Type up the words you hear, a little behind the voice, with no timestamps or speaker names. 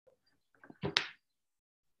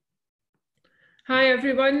Hi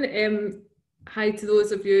everyone. Hi to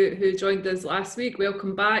those of you who joined us last week,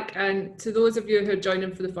 welcome back. And to those of you who are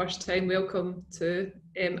joining for the first time, welcome too.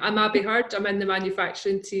 I'm Abby Hurd, I'm in the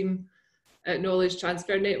manufacturing team at Knowledge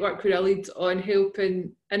Transfer Network, where I lead on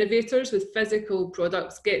helping innovators with physical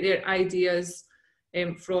products get their ideas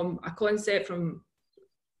from a concept, from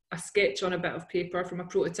a sketch on a bit of paper, from a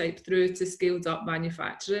prototype through to scaled up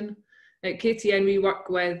manufacturing. At KTN, we work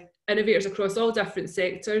with innovators across all different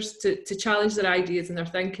sectors to challenge their ideas and their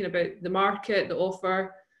thinking about the market, the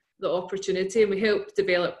offer, the opportunity, and we help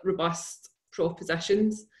develop robust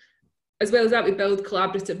propositions. As well as that, we build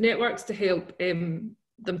collaborative networks to help them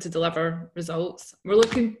to deliver results. We're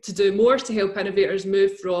looking to do more to help innovators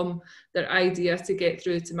move from their idea to get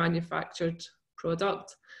through to manufactured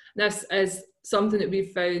product. This is something that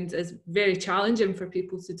we've found is very challenging for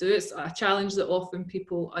people to do. It's a challenge that often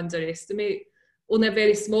people underestimate. Only a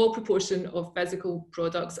very small proportion of physical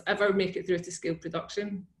products ever make it through to scale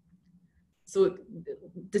production. So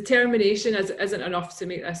determination isn't enough to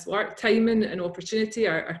make this work. Timing and opportunity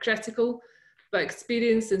are critical, but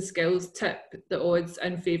experience and skills tip the odds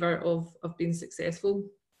in favour of being successful.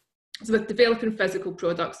 So with developing physical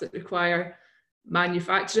products that require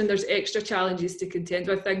manufacturing, there's extra challenges to contend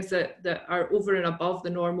with, things that are over and above the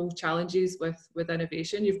normal challenges with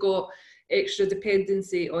innovation. You've got extra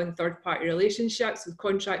dependency on third-party relationships with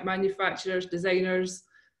contract manufacturers, designers,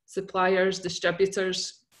 suppliers,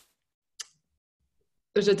 distributors.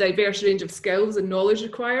 There's a diverse range of skills and knowledge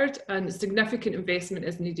required, and significant investment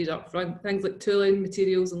is needed up front. Things like tooling,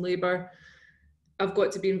 materials and labour have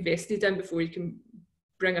got to be invested in before you can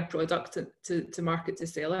bring a product to market to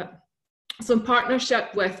sell it. So in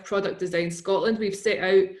partnership with Product Design Scotland, we've set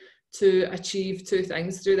out to achieve two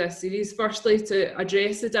things through this series. Firstly, to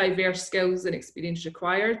address the diverse skills and experience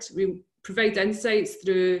required. We provide insights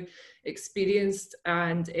through experienced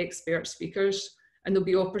and expert speakers, and there'll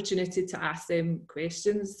be opportunity to ask them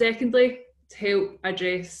questions. Secondly, to help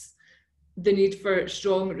address the need for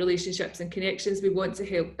strong relationships and connections, we want to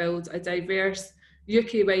help build a diverse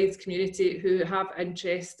UK-wide community who have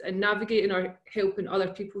interest in navigating or helping other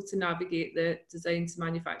people to navigate the design to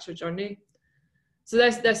manufacture journey. So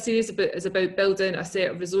this series is about building a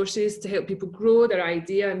set of resources to help people grow their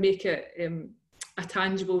idea and make it a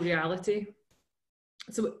tangible reality.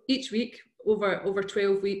 So each week, over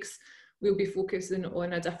 12 weeks, we'll be focusing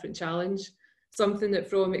on a different challenge, something that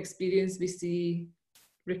from experience we see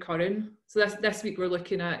recurring. So this week we're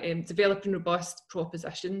looking at developing robust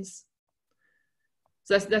propositions.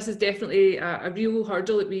 So this is definitely a real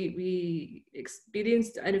hurdle that we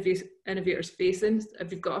experienced innovators facing.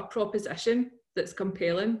 If you've got a proposition that's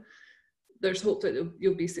compelling, there's hope that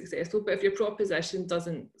you'll be successful. But if your proposition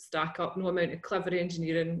doesn't stack up, no amount of clever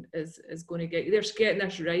engineering is going to get you there. So getting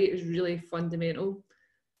this right is really fundamental.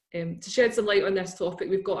 To shed some light on this topic,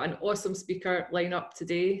 we've got an awesome speaker line up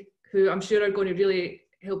today who I'm sure are going to really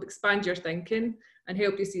help expand your thinking and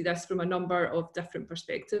help you see this from a number of different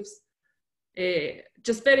perspectives.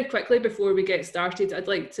 Just very quickly before we get started, I'd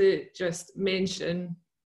like to just mention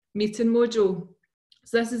Meeting Mojo.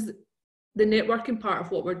 So this is the networking part of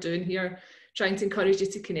what we're doing here. Trying to encourage you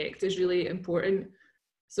to connect is really important.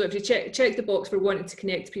 So if you check the box for wanting to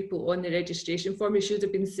connect people on the registration form, you should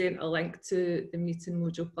have been sent a link to the Meeting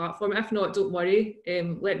Mojo platform. If not, don't worry,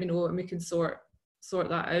 let me know and we can sort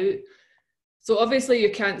that out. So obviously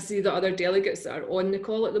you can't see the other delegates that are on the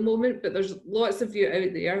call at the moment, but there's lots of you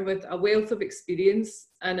out there with a wealth of experience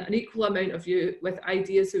and an equal amount of you with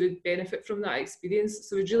ideas who would benefit from that experience.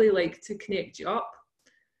 So we'd really like to connect you up.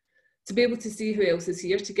 To be able to see who else is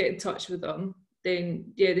here, to get in touch with them,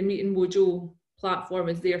 then yeah, the Meeting Mojo platform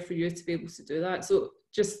is there for you to be able to do that. So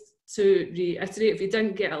just to reiterate, if you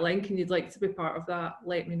didn't get a link and you'd like to be part of that,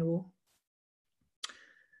 let me know.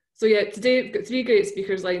 So yeah, today we've got 3 great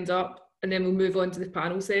speakers lined up, and then we'll move on to the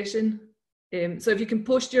panel session. So if you can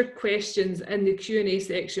post your questions in the Q&A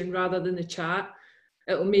section rather than the chat,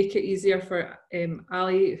 it'll make it easier for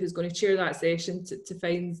Ali, who's going to chair that session, to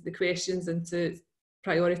find the questions and to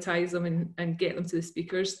prioritise them and get them to the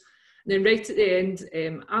speakers. And then right at the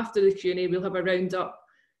end, after the Q&A, we'll have a roundup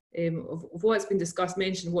of what's been discussed,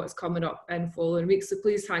 mention what's coming up in following weeks, so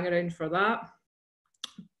please hang around for that.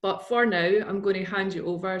 But for now, I'm going to hand you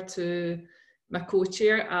over to my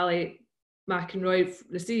co-chair, Ali McInroy,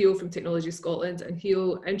 the CEO from Technology Scotland, and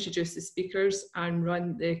he'll introduce the speakers and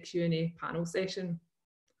run the Q&A panel session.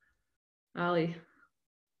 Ali.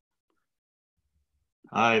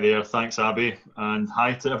 Hi there, thanks Abby, and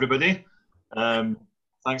hi to everybody.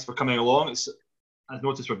 Thanks for coming along. I've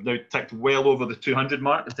noticed we've now ticked well over the 200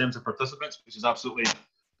 mark in terms of participants, which is absolutely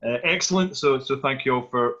Excellent. So thank you all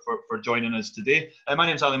for joining us today. My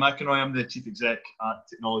name's Ali McInroy. I'm the Chief Exec at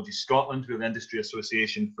Technology Scotland. We're the industry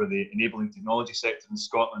association for the enabling technology sector in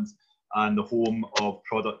Scotland and the home of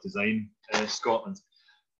Product Design Scotland.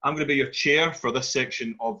 I'm going to be your chair for this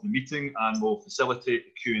section of the meeting and will facilitate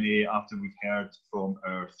the Q&A after we've heard from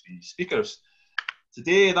our three speakers.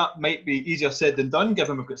 Today, that might be easier said than done,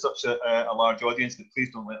 given we've got such a large audience, but please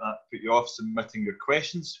don't let that put you off submitting your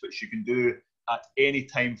questions, which you can do at any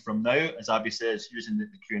time from now. As Abby says, using the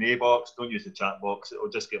Q&A box, don't use the chat box, it'll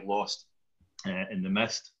just get lost in the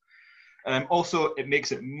mist. Also, it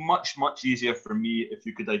makes it much easier for me if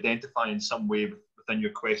you could identify in some way within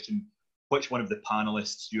your question which one of the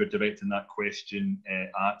panelists you're directing that question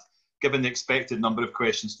at. Given the expected number of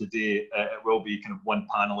questions today, it will be kind of one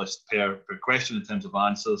panelist per question in terms of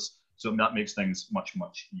answers, so that makes things much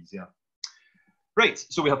easier. Right,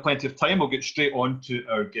 so we have plenty of time. We'll get straight on to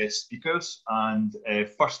our guest speakers. And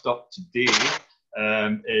first up today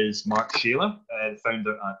is Mark Shaler, the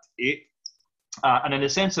founder at Innovate. And in the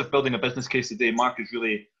sense of building a business case today, Mark is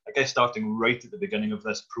really, I guess, starting right at the beginning of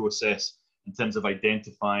this process in terms of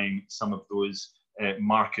identifying some of those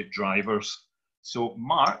market drivers. So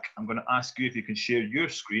Mark, I'm going to ask you if you can share your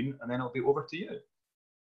screen and then it'll be over to you.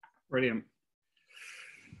 Brilliant.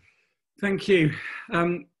 Thank you.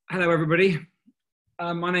 Hello, everybody.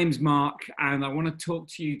 My name's Mark, and I want to talk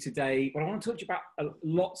to you today. Well, I want to talk to you about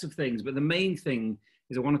lots of things, but the main thing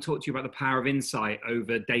is I want to talk to you about the power of insight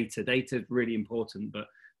over data. Data is really important, but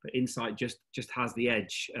insight just has the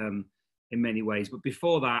edge in many ways. But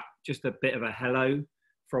before that, just a bit of a hello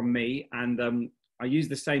from me. And I use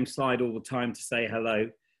the same slide all the time to say hello,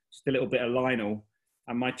 just a little bit of Lionel.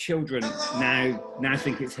 And my children now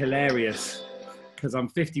think it's hilarious, because I'm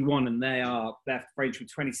 51 and they're ranged from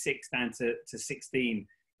 26 down to 16.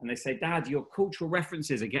 And they say, Dad, your cultural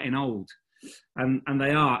references are getting old. And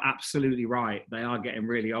they are absolutely right. They are getting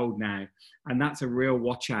really old now. And that's a real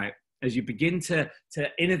watch out. As you begin to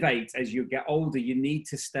innovate, as you get older, you need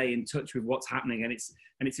to stay in touch with what's happening. And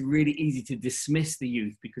it's really easy to dismiss the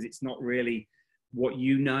youth because it's not really what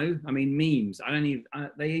you know. I mean, memes,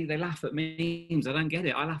 they laugh at memes. I don't get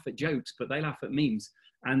it. I laugh at jokes, but they laugh at memes.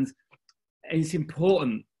 And it's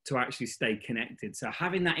important to actually stay connected. So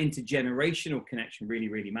having that intergenerational connection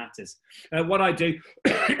really matters. What I do,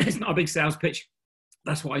 it's not a big sales pitch.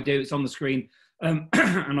 That's what I do. It's on the screen. And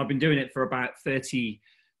I've been doing it for about 30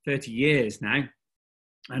 years now.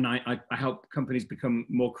 And I help companies become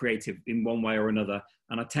more creative in one way or another.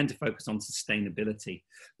 And I tend to focus on sustainability.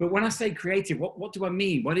 But when I say creative, what do I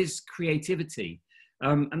mean? What is creativity?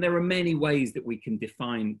 And there are many ways that we can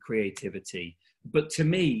define creativity. But to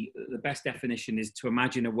me, the best definition is to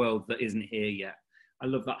imagine a world that isn't here yet. I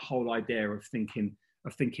love that whole idea of thinking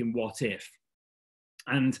what if.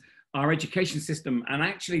 And our education system, and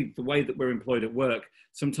actually the way that we're employed at work,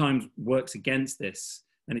 sometimes works against this,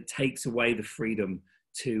 and it takes away the freedom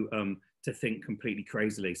to think completely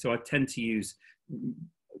crazily. So I tend to use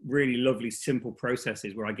really lovely, simple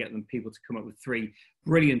processes where I get people to come up with 3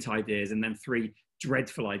 brilliant ideas and then 3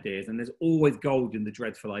 dreadful ideas. And there's always gold in the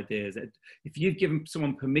dreadful ideas. If you've given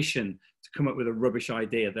someone permission to come up with a rubbish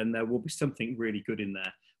idea, then there will be something really good in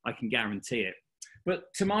there. I can guarantee it. But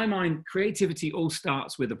to my mind, creativity all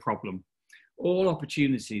starts with a problem. All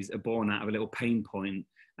opportunities are born out of a little pain point.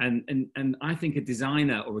 And I think a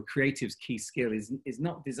designer or a creative's key skill is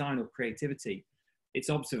not design or creativity.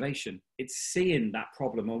 It's observation. It's seeing that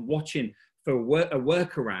problem and watching for a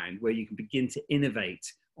workaround where you can begin to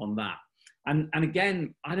innovate on that. And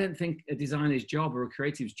again, I don't think a designer's job or a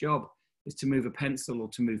creative's job is to move a pencil or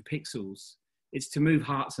to move pixels. It's to move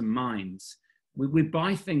hearts and minds. We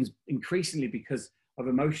buy things increasingly because of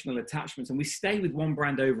emotional attachments, and we stay with one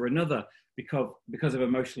brand over another because of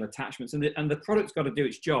emotional attachments. And the product's got to do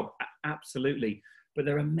its job, absolutely. But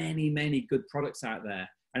there are many good products out there,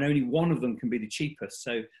 and only one of them can be the cheapest.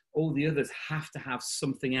 So all the others have to have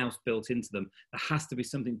something else built into them. There has to be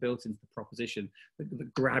something built into the proposition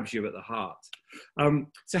that grabs you at the heart.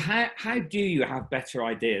 So how do you have better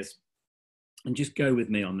ideas? And just go with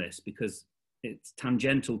me on this because it's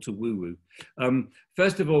tangential to woo-woo.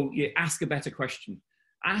 First of all, you ask a better question.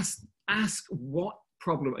 Ask what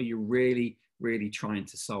problem are you really trying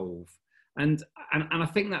to solve? And I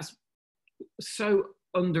think that's so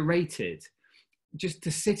underrated. Just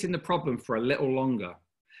to sit in the problem for a little longer,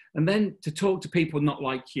 and then to talk to people not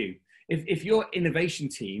like you. If your innovation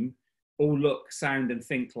team all look, sound, and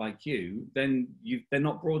think like you, then they're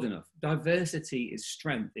not broad enough. Diversity is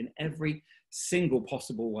strength in every single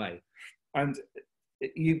possible way. And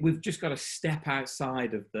we've just got to step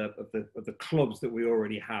outside of the clubs that we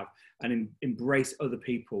already have and embrace other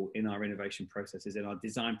people in our innovation processes, in our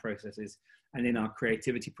design processes, and in our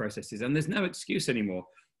creativity processes. And there's no excuse anymore.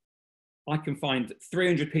 I can find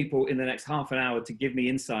 300 people in the next half an hour to give me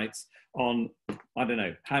insights on, I don't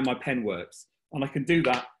know, how my pen works. And I can do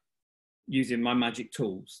that using my magic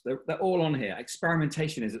tools. They're all on here.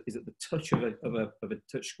 Experimentation is at the touch of a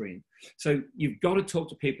touch screen. So you've got to talk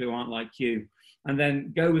to people who aren't like you. And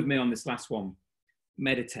then go with me on this last one,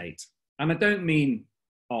 meditate. And I don't mean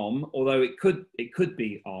although it could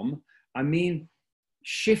be I mean,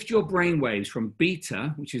 shift your brain waves from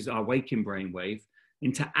beta, which is our waking brain wave,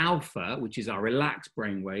 into alpha, which is our relaxed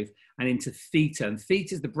brain wave, and into theta. And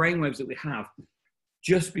theta is the brain waves that we have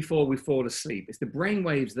just before we fall asleep. It's the brain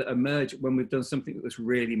waves that emerge when we've done something that was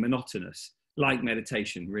really monotonous, like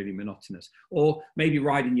meditation, really monotonous, or maybe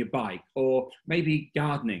riding your bike, or maybe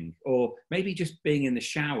gardening, or maybe just being in the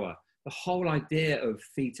shower. The whole idea of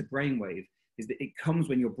theta brainwave is that it comes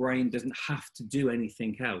when your brain doesn't have to do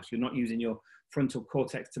anything else. You're not using your frontal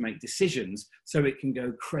cortex to make decisions, so it can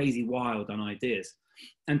go crazy wild on ideas.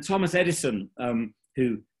 And Thomas Edison,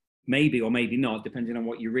 who maybe or maybe not, depending on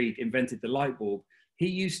what you read, invented the light bulb. He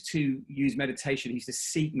used to use meditation. He used to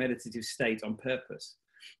seek meditative state on purpose.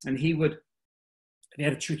 And he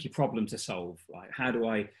had a tricky problem to solve. Like, how do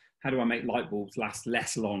I make light bulbs last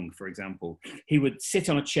less long, for example? He would sit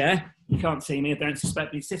on a chair. You can't see me, I don't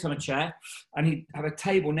suspect, but he'd sit on a chair and he'd have a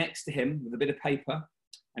table next to him with a bit of paper,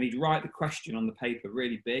 and he'd write the question on the paper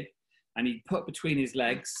really big, and he'd put between his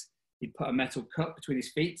legs, he'd put a metal cup between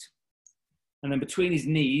his feet, and then between his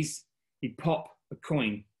knees, he'd pop a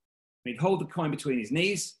coin. And he'd hold the coin between his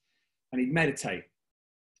knees and he'd meditate.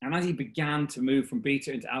 And as he began to move from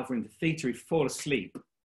beta into alpha into theta, he'd fall asleep.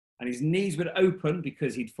 And his knees would open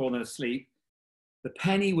because he'd fallen asleep. The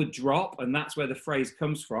penny would drop, and that's where the phrase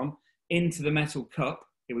comes from, into the metal cup.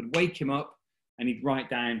 It would wake him up and he'd write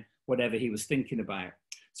down whatever he was thinking about.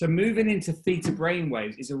 So moving into theta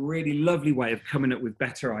brainwaves is a really lovely way of coming up with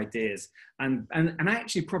better ideas and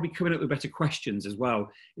actually probably coming up with better questions as well.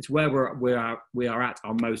 It's where we are at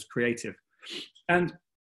our most creative. And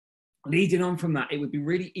leading on from that, it would be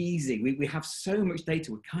really easy. We have so much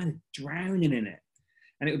data, we're kind of drowning in it.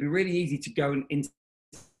 And it would be really easy to go into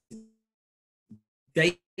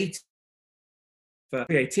data for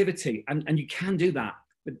creativity. And you can do that.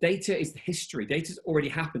 But data is the history. Data's already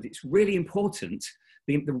happened. It's really important.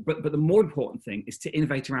 But the more important thing is to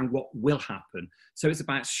innovate around what will happen. So it's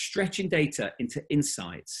about stretching data into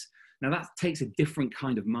insights. Now that takes a different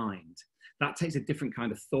kind of mind. That takes a different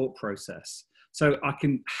kind of thought process. So I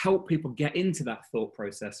can help people get into that thought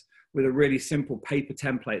process with a really simple paper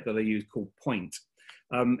template that I use called POINT.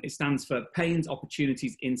 It stands for pains,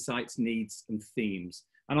 opportunities, insights, needs, and themes.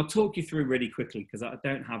 And I'll talk you through really quickly because I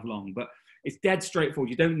don't have long, but it's dead straightforward.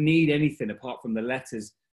 You don't need anything apart from the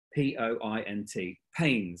letters P-O-I-N-T,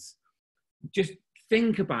 pains. Just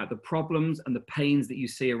think about the problems and the pains that you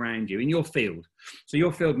see around you in your field. So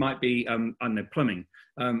your field might be, I don't know, plumbing.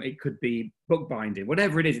 It could be bookbinding,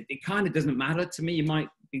 whatever it is. It kind of doesn't matter to me. You might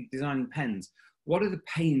be designing pens. What are the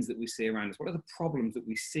pains that we see around us? What are the problems that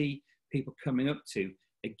we see people coming up to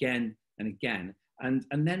again and again? And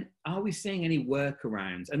then are we seeing any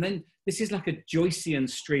workarounds? And then this is like a Joycean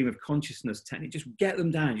stream of consciousness technique. Just get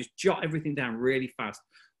them down, just jot everything down really fast.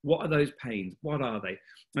 What are those pains? What are they?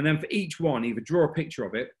 And then for each one, either draw a picture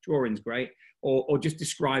of it, drawing's great, or just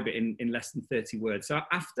describe it in less than 30 words. So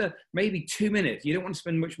after maybe 2 minutes, you don't want to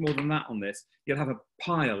spend much more than that on this, you'll have a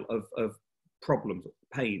pile of problems,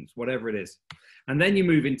 pains, whatever it is. And then you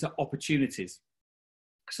move into opportunities.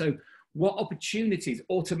 So what opportunities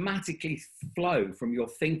automatically flow from your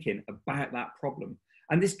thinking about that problem?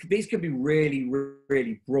 And these could be really,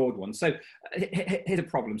 really broad ones. So here's a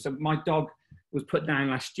problem. So my dog was put down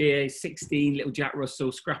last year, 16, little Jack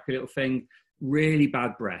Russell, scrappy little thing, really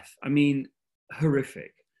bad breath. I mean,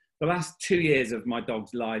 horrific. The last 2 years of my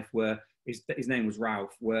dog's life his name was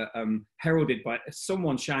Ralph, were heralded by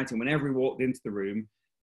someone shouting whenever he walked into the room,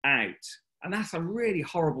 out. And that's a really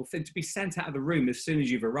horrible thing, to be sent out of the room as soon as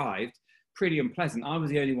you've arrived. Pretty unpleasant. I was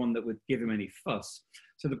the only one that would give him any fuss.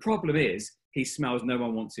 So the problem is he smells, no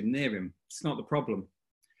one wants him near him. It's not the problem.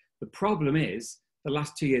 The problem is the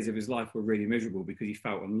last 2 years of his life were really miserable because he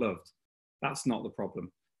felt unloved. That's not the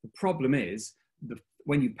problem. The problem is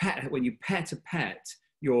when you pet a pet,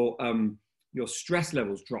 your stress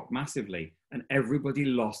levels drop massively, and everybody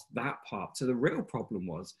lost that part. So the real problem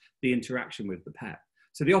was the interaction with the pet.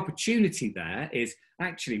 So the opportunity there is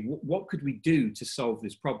actually, what could we do to solve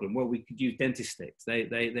this problem? Well, we could use dentist sticks. They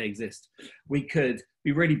exist. We could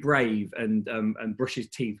be really brave and brush his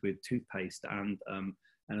teeth with toothpaste and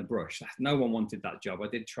a brush. No one wanted that job. I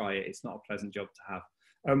did try it. It's not a pleasant job to have.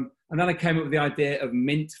 And then I came up with the idea of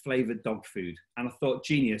mint flavored dog food. And I thought,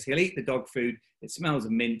 genius, he'll eat the dog food. It smells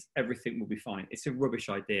of mint. Everything will be fine. It's a rubbish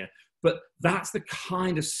idea. But that's the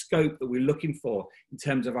kind of scope that we're looking for in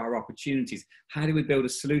terms of our opportunities. How do we build a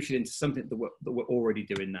solution into something that we're already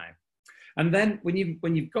doing now? And then when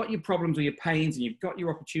you've got your problems or your pains and you've got your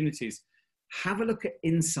opportunities, have a look at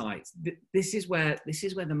insights. This is where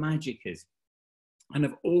the magic is. And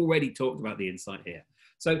I've already talked about the insight here.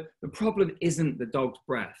 So the problem isn't the dog's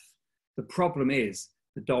breath. The problem is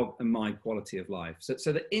the dog and my quality of life.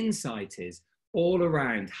 So the insight is all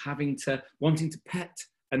around wanting to pet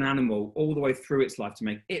an animal all the way through its life to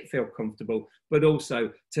make it feel comfortable, but also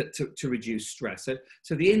to reduce stress.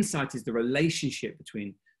 So the insight is the relationship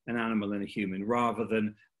between an animal and a human rather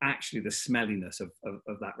than actually the smelliness of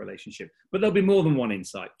that relationship. But there'll be more than one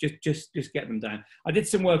insight. Just get them down. I did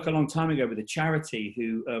some work a long time ago with a charity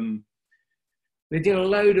who they did a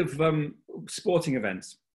load of sporting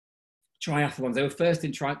events, triathlons. They were first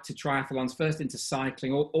into triathlons, first into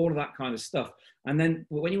cycling, all of that kind of stuff. And then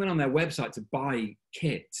when you went on their website to buy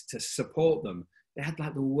kit to support them, they had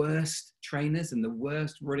like the worst trainers and the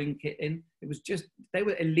worst running kit in. It was just, they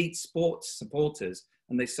were elite sports supporters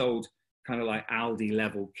and they sold kind of like Aldi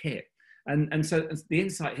level kit. And so the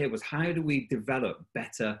insight here was, how do we develop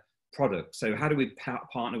better products? So how do we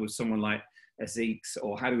partner with someone like Zeke's,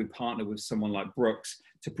 or how do we partner with someone like Brooks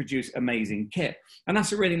to produce amazing kit? And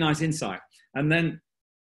that's a really nice insight. And then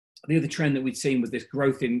the other trend that we'd seen was this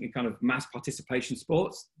growth in kind of mass participation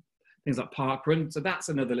sports, things like parkrun. So that's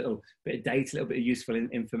another little bit of data, a little bit of useful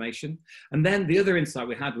information. And then the other insight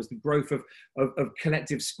we had was the growth of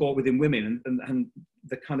collective sport within women and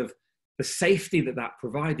the kind of the safety that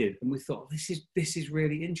provided. And we thought, this is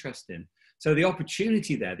really interesting. So the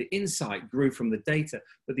opportunity there, the insight grew from the data,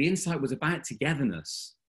 but the insight was about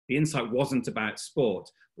togetherness. The insight wasn't about sport,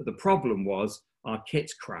 but the problem was our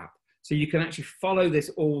kit's crap. So you can actually follow this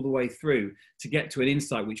all the way through to get to an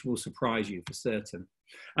insight which will surprise you for certain.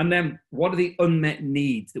 And then what are the unmet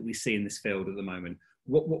needs that we see in this field at the moment?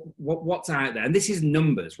 What's out there? And this is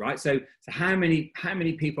numbers, right? So how many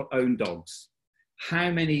people own dogs?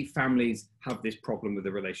 How many families have this problem with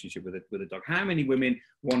the relationship with a dog? How many women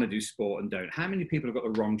want to do sport and don't? How many people have got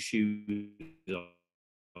the wrong shoes on?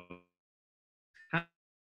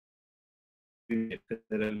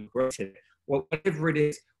 Whatever it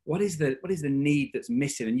is, what is the need that's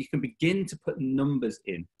missing? And you can begin to put numbers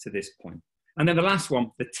in to this point. And then the last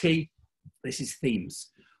one, the T, this is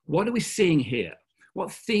themes. What are we seeing here?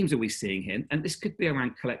 What themes are we seeing here? And this could be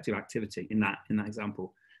around collective activity in that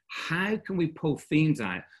example. How can we pull themes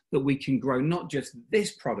out that we can grow not just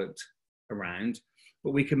this product around,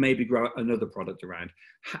 but we can maybe grow another product around?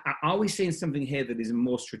 Are we seeing something here that is a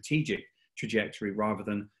more strategic trajectory rather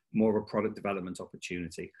than more of a product development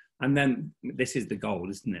opportunity? And then this is the goal,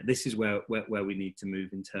 isn't it? This is where we need to move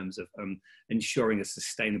in terms of ensuring a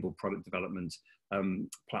sustainable product development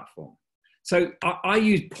platform. So I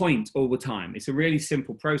use point all the time. It's a really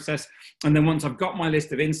simple process. And then once I've got my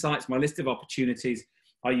list of insights, my list of opportunities,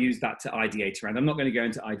 I use that to ideate around. I'm not going to go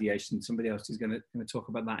into ideation. Somebody else is going to talk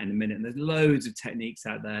about that in a minute. And there's loads of techniques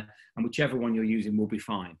out there, and whichever one you're using will be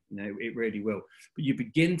fine. You know, it really will. But you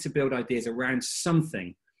begin to build ideas around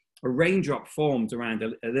something. A raindrop forms around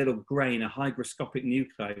a little grain, a hygroscopic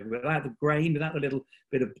nuclei. Without the grain, without the little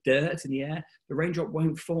bit of dirt in the air, the raindrop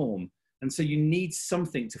won't form. And so you need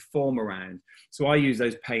something to form around. So I use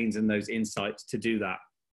those pains and those insights to do that.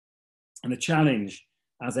 And the challenge,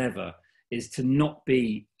 as ever, is to not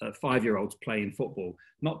be 5-year-olds playing football,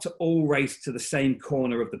 not to all race to the same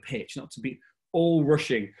corner of the pitch, not to be all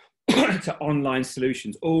rushing to online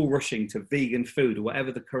solutions, all rushing to vegan food or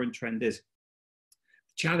whatever the current trend is.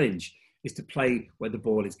 The challenge is to play where the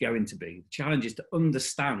ball is going to be. The challenge is to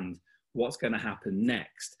understand what's going to happen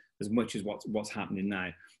next as much as what's happening now.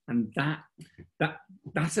 And that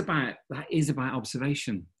is about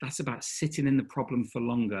observation. That's about sitting in the problem for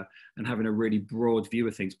longer and having a really broad view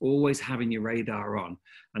of things, always having your radar on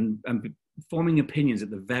and forming opinions at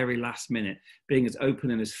the very last minute, being as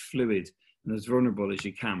open and as fluid and as vulnerable as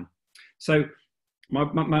you can. So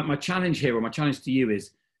my challenge here, or my challenge to you,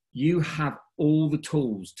 is you have all the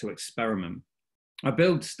tools to experiment. I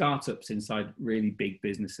build startups inside really big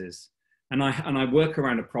businesses. And I work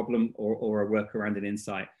around a problem or I work around an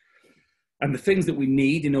insight. And the things that we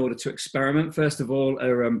need in order to experiment, first of all,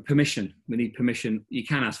 are permission. We need permission. You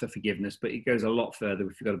can ask for forgiveness, but it goes a lot further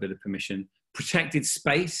if you've got a bit of permission. Protected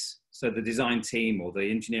space, so the design team or the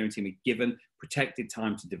engineering team are given protected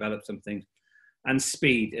time to develop something, and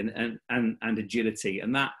speed and agility.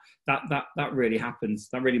 And that really happens.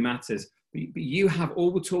 That really matters. But you have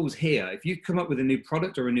all the tools here. If you come up with a new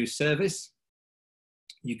product or a new service,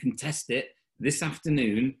 you can test it this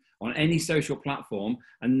afternoon on any social platform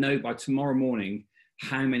and know by tomorrow morning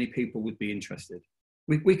how many people would be interested.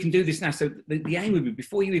 We can do this now. So the aim would be,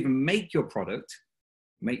 before you even make your product,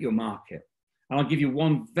 make your market. And I'll give you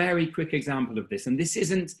one very quick example of this. And this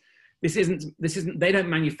isn't, they don't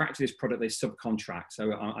manufacture this product, they subcontract.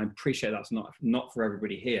 So I appreciate that's not for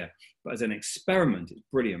everybody here, but as an experiment, it's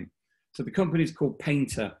brilliant. So the company is called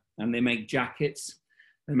Painter, and they make jackets.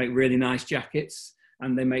 They make really nice jackets,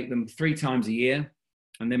 and they make them 3 times a year.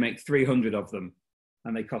 And they make 300 of them,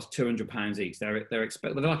 and they cost £200 each. They're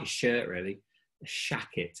like a shirt, really, a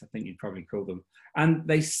shacket, I think you'd probably call them. And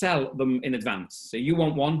they sell them in advance. So you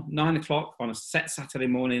want one, 9 o'clock on a set Saturday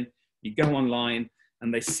morning, you go online,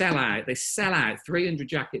 and they sell out 300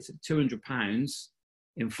 jackets at £200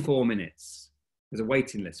 in 4 minutes. There's a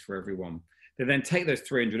waiting list for everyone. They then take those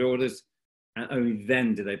 300 orders, and only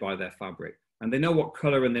then do they buy their fabric. And they know what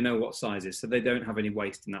color and they know what sizes, so they don't have any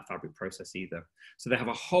waste in that fabric process either. So they have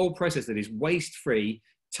a whole process that is waste-free,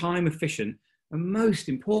 time efficient, and most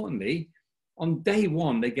importantly, on day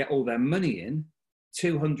one, they get all their money in,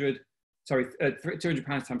 £200 times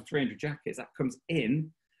 300 jackets, that comes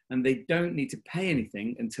in, and they don't need to pay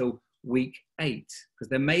anything until week 8, because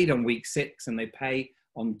they're made on week 6 and they pay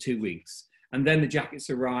on 2 weeks. And then the jackets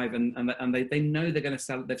arrive and they know they're going to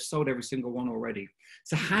sell it. They've sold every single one already.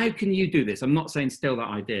 So how can you do this? I'm not saying steal that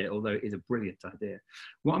idea, although it is a brilliant idea.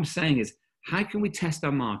 What I'm saying is, how can we test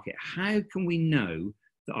our market? How can we know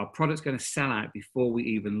that our product's going to sell out before we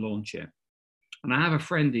even launch it? And I have a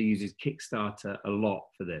friend who uses Kickstarter a lot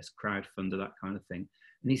for this, crowdfunder, that kind of thing.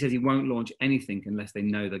 And he says he won't launch anything unless they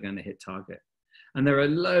know they're going to hit target. And there are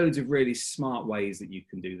loads of really smart ways that you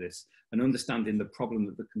can do this, and understanding the problem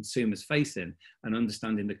that the consumer's facing and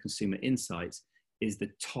understanding the consumer insights is the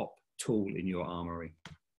top tool in your armory.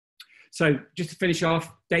 So just to finish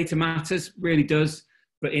off, data matters, really does,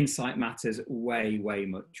 but insight matters way, way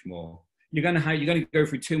much more. You're going to go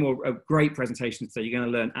through 2 more great presentations today. You're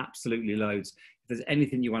going to learn absolutely loads. If there's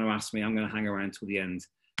anything you want to ask me, I'm going to hang around till the end.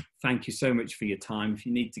 Thank you so much for your time. If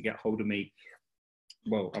you need to get hold of me,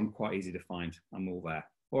 well, I'm quite easy to find. I'm all there.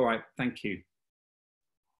 All right. Thank you.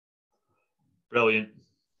 Brilliant.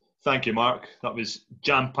 Thank you, Mark. That was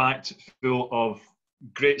jam-packed, full of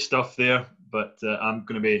great stuff there. But I'm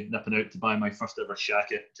going to be nipping out to buy my first ever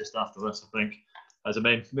shacket just after this, I think. As I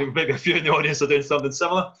mean, maybe a few in the audience are doing something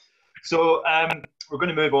similar. So we're going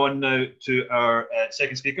to move on now to our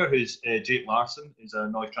second speaker, who's Jake Larson. He's a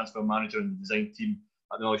knowledge transfer manager in the design team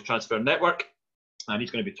at the Knowledge Transfer Network. And he's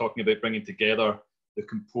going to be talking about bringing together the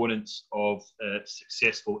components of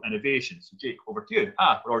successful innovation. So Jake, over to you.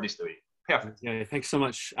 We're already still here. Perfect. Yeah, thanks so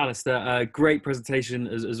much, Alistair. Great presentation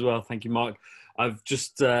as well. Thank you, Mark. I've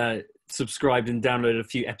just subscribed and downloaded a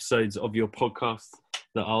few episodes of your podcast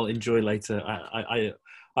that I'll enjoy later,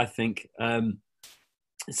 I think.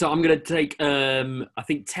 So I'm going to take, I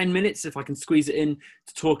think, 10 minutes, if I can squeeze it in,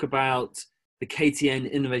 to talk about the KTN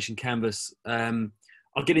Innovation Canvas.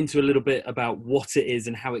 I'll get into a little bit about what it is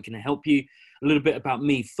and how it can help you. A little bit about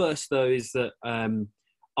me first, though, is that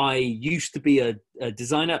I used to be a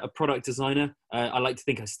designer, a product designer. I like to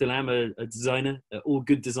think I still am a designer. All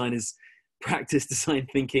good designers practice design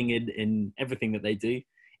thinking in everything that they do,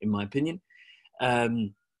 in my opinion.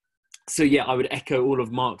 So yeah, I would echo all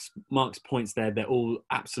of Mark's points there. They're all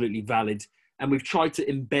absolutely valid. And we've tried to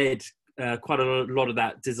embed quite a lot of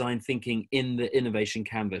that design thinking in the Innovation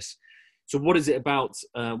Canvas. So what is it about?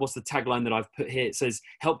 What's the tagline that I've put here? It says,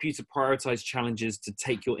 help you to prioritize challenges to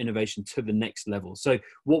take your innovation to the next level. So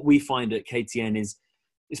what we find at KTN is,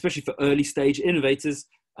 especially for early stage innovators,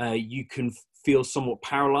 you can feel somewhat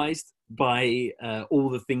paralyzed by all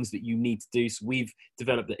the things that you need to do. So we've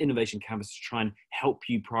developed the Innovation Canvas to try and help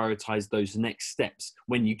you prioritize those next steps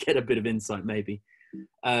when you get a bit of insight, maybe.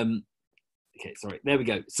 Okay, sorry, there we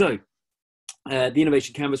go. So the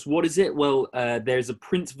Innovation Canvas, what is it? Well, there's a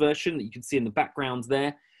print version that you can see in the background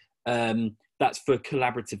there. That's for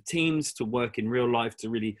collaborative teams to work in real life to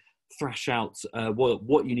really thrash out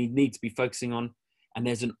what you need to be focusing on. And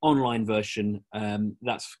there's an online version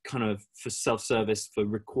that's kind of for self-service for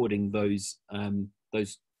recording those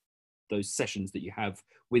sessions that you have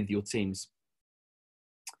with your teams.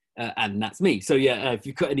 And that's me. So yeah, if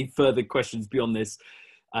you've got any further questions beyond this,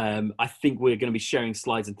 I think we're going to be sharing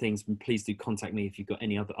slides and things, and please do contact me if you've got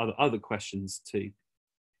any other questions too.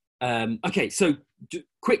 Okay, so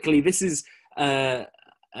quickly, this is a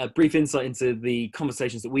brief insight into the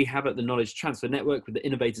conversations that we have at the Knowledge Transfer Network with the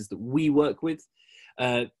innovators that we work with.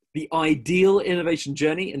 The ideal innovation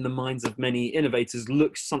journey in the minds of many innovators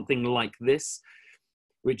looks something like this,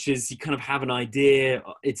 which is you kind of have an idea.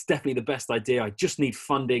 It's definitely the best idea. I just need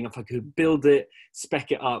funding. If I could build it,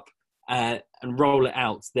 spec it up, and roll it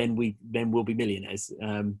out, then we'll be millionaires.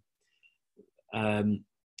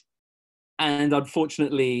 And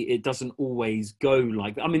unfortunately, it doesn't always go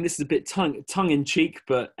like that. I mean, this is a bit tongue in cheek,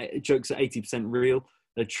 but jokes are 80% real.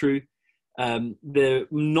 They're true. They're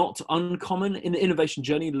not uncommon in the innovation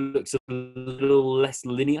journey. It looks a little less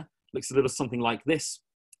linear. Looks a little something like this,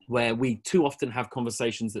 where we too often have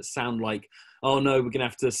conversations that sound like, oh no, we're going to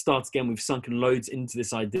have to start again. We've sunken loads into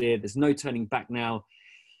this idea. There's no turning back now.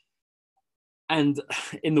 And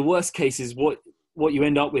in the worst cases, what you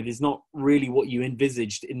end up with is not really what you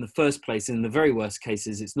envisaged in the first place. In the very worst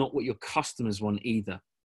cases, it's not what your customers want either.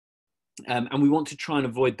 And we want to try and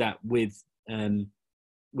avoid that with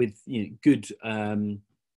good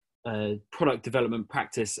product development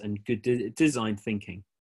practice and good design thinking.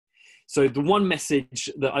 So the one message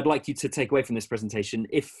that I'd like you to take away from this presentation,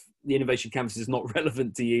 if the innovation canvas is not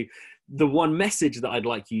relevant to you, the one message that I'd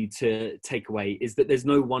like you to take away is that there's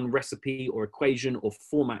no one recipe or equation or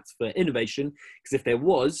format for innovation, because if there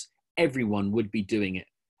was, everyone would be doing it.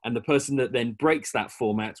 And the person that then breaks that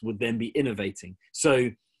format would then be innovating. So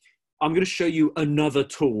I'm going to show you another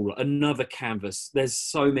tool, another canvas. There's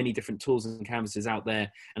so many different tools and canvases out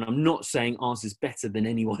there, and I'm not saying ours is better than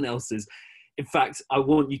anyone else's. In fact, I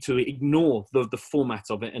want you to ignore the format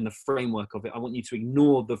of it and the framework of it. I want you to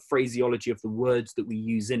ignore the phraseology of the words that we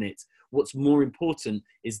use in it. What's more important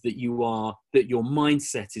is that your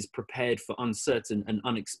mindset is prepared for uncertain and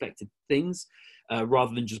unexpected things,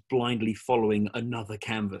 rather than just blindly following another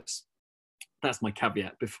canvas. That's my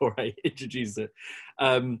caveat before I introduce it.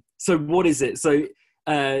 So what is it? So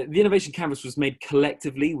the Innovation Canvas was made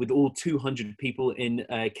collectively with all 200 people in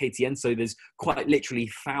KTN. So there's quite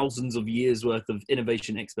literally thousands of years worth of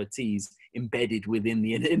innovation expertise embedded within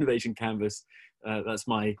the Innovation Canvas. That's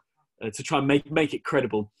my, to try and make it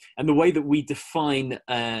credible. And the way that we define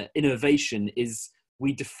innovation is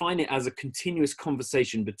we define it as a continuous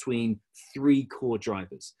conversation between three core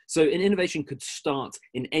drivers. So an innovation could start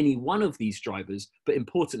in any one of these drivers, but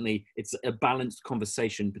importantly, it's a balanced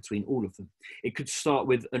conversation between all of them. It could start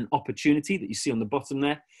with an opportunity that you see on the bottom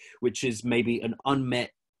there, which is maybe an unmet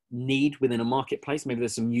need within a marketplace. Maybe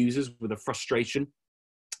there's some users with a frustration,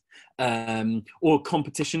 or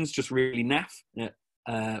competition's just really naff.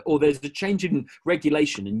 Or there's a change in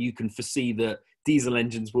regulation and you can foresee that diesel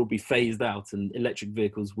engines will be phased out and electric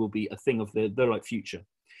vehicles will be a thing of the future.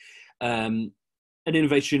 An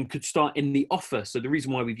innovation could start in the offer. So the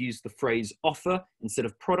reason why we've used the phrase offer instead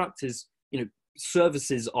of product is,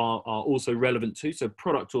 services are also relevant too. So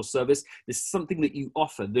product or service, there's something that you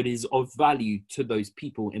offer that is of value to those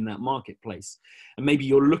people in that marketplace. And maybe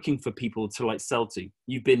you're looking for people to sell to.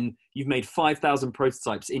 You've made 5,000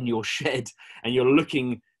 prototypes in your shed and you're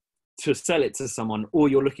looking to sell it to someone, or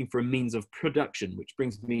you're looking for a means of production, which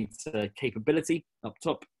brings me to capability up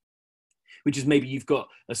top, which is maybe you've got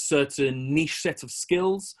a certain niche set of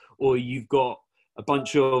skills, or you've got a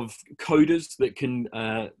bunch of coders that can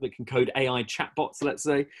code AI chatbots, let's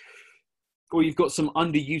say, or you've got some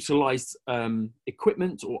underutilized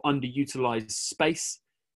equipment or underutilized space.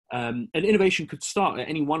 An innovation could start at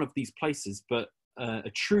any one of these places, but a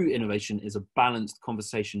true innovation is a balanced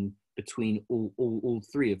conversation between all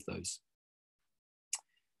three of those.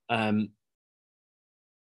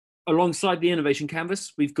 Alongside the Innovation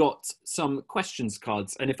Canvas, we've got some questions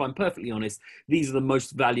cards. And if I'm perfectly honest, these are the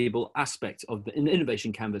most valuable aspect of the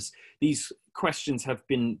Innovation Canvas. These questions have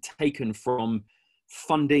been taken from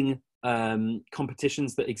funding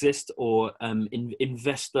competitions that exist, or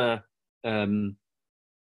investor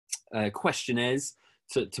questionnaires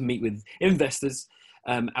to meet with investors.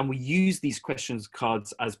 And we use these questions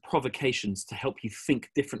cards as provocations to help you think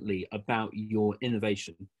differently about your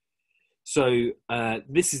innovation. So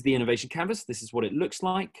this is the Innovation Canvas. This is what it looks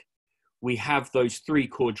like. We have those three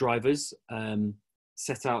core drivers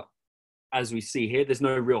set out as we see here. There's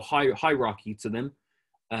no real hierarchy to them.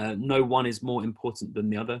 No one is more important than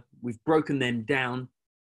the other. We've broken them down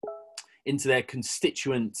into their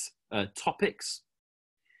constituent topics.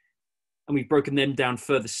 And we've broken them down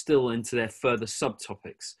further still into their further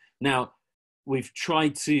subtopics. Now, we've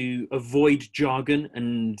tried to avoid jargon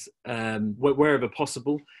and wherever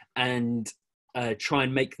possible, and try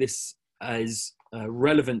and make this as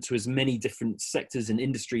relevant to as many different sectors and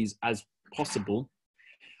industries as possible.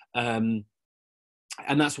 And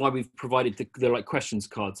that's why we've provided the like questions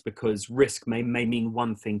cards, because risk may mean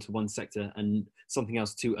one thing to one sector and something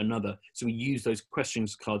else to another. So we use those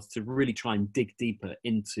questions cards to really try and dig deeper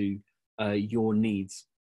into your needs.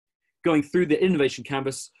 Going through the innovation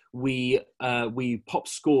canvas, we pop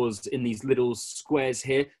scores in these little squares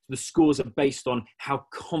here. The scores are based on how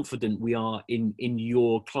confident we are in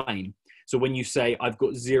your claim. So when you say, I've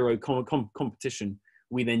got zero competition,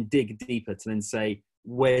 we then dig deeper to then say,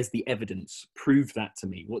 where's the evidence? Prove that to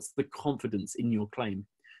me. What's the confidence in your claim?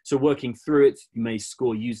 So working through it, you may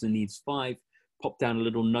score user needs 5, pop down a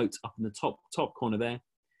little note up in the top corner there.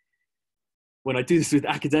 When I do this with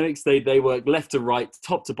academics, they work left to right,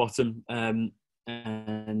 top to bottom,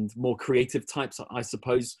 and more creative types, I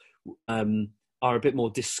suppose, are a bit more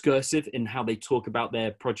discursive in how they talk about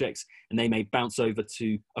their projects, and they may bounce over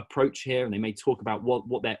to approach here, and they may talk about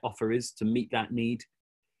what their offer is to meet that need.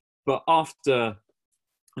 But after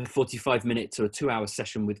a 45-minute to a 2-hour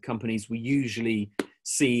session with companies, we usually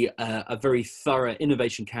see a very thorough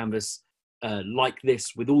innovation canvas like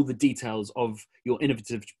this, with all the details of your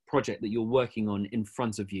innovative project that you're working on in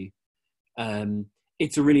front of you.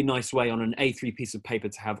 It's a really nice way on an A3 piece of paper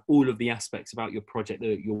to have all of the aspects about your project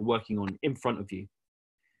that you're working on in front of you.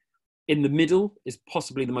 In the middle is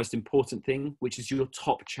possibly the most important thing, which is your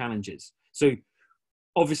top challenges. So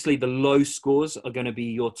obviously the low scores are going to be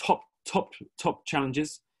your top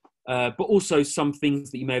challenges, but also some things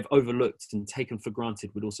that you may have overlooked and taken for granted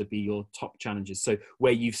would also be your top challenges. So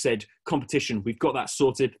where you've said competition, we've got that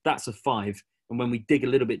sorted, that's a 5. And when we dig a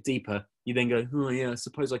little bit deeper, you then go, oh yeah, I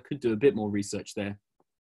suppose I could do a bit more research there.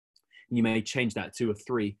 And you may change that to a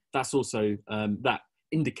 3. That's also, that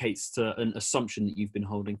indicates to an assumption that you've been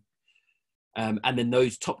holding. And then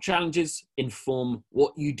those top challenges inform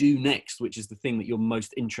what you do next, which is the thing that you're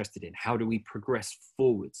most interested in. How do we progress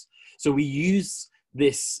forwards? So we use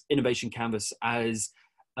this innovation canvas as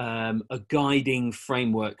a guiding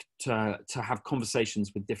framework to have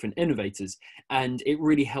conversations with different innovators. And it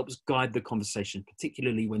really helps guide the conversation,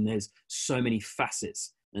 particularly when there's so many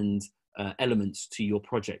facets and elements to your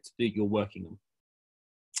project that you're working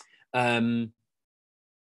on.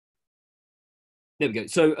 There we go.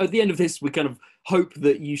 So at the end of this, we kind of hope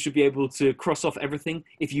that you should be able to cross off everything.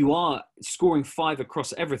 If you are scoring 5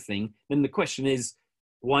 across everything, then the question is,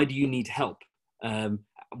 why do you need help?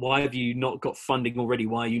 Why have you not got funding already?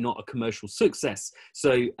 Why are you not a commercial success?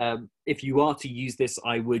 So if you are to use this,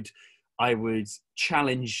 I would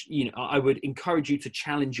challenge, I would encourage you to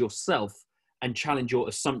challenge yourself and challenge your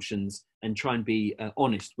assumptions and try and be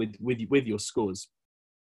honest with your scores.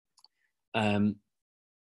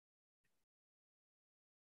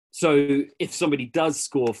 So if somebody does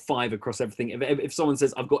score 5 across everything, if someone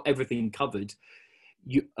says, I've got everything covered,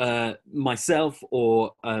 myself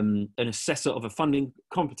or an assessor of a funding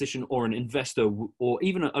competition or an investor or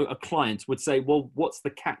even a client would say, well, what's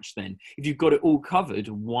the catch then? If you've got it all covered,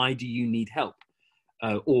 why do you need help?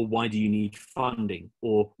 Or why do you need funding?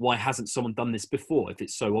 Or why hasn't someone done this before if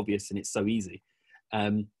it's so obvious and it's so easy?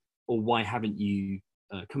 Or why haven't you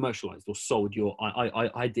commercialized or sold your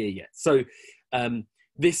idea yet? So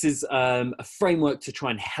this is a framework to try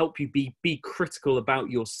and help you be critical about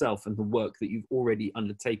yourself and the work that you've already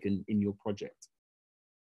undertaken in your project.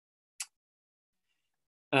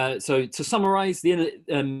 So to summarize,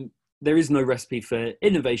 there is no recipe for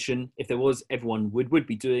innovation. If there was, everyone would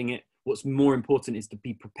be doing it. What's more important is to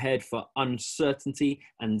be prepared for uncertainty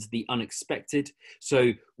and the unexpected.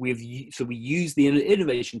 So we use the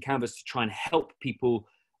innovation canvas to try and help people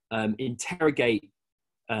interrogate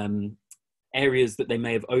areas that they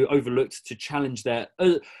may have overlooked, to challenge their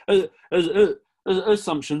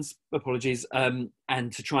assumptions,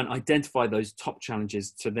 and to try and identify those top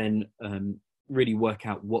challenges to then really work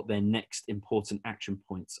out what their next important action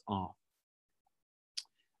points are.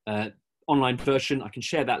 Online version, I can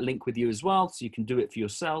share that link with you as well, so you can do it for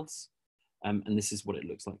yourselves. And this is what it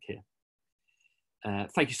looks like here.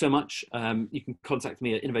 Thank you so much. You can contact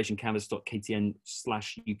me at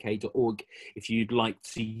innovationcanvas.ktn/uk.org if you'd like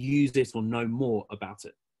to use it or know more about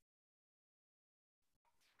it.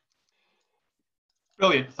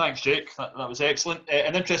 Brilliant. Thanks, Jake. That was excellent.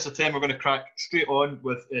 In the interest of time, we're going to crack straight on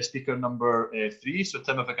with speaker number 3. So,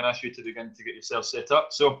 Tim, if I can ask you to begin to get yourself set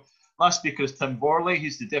up. So, last speaker is Tim Borley.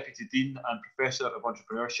 He's the Deputy Dean and Professor of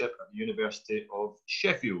Entrepreneurship at the University of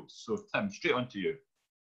Sheffield. So, Tim, straight on to you.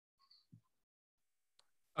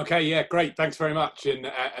 Okay, yeah, great. Thanks very much.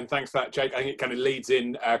 And thanks for that, Jake. I think it kind of leads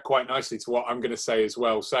in quite nicely to what I'm going to say as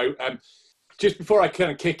well. So just before I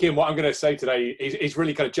kind of kick in, what I'm going to say today is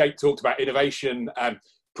really kind of, Jake talked about innovation.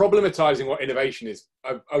 problematizing what innovation is.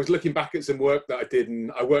 I was looking back at some work that I did,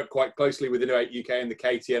 and I worked quite closely with Innovate UK and the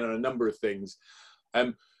KTN on a number of things.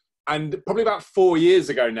 And probably about 4 years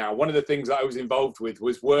ago now, one of the things that I was involved with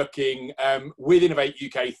was working with Innovate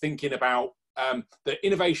UK, thinking about that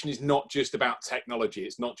innovation is not just about technology,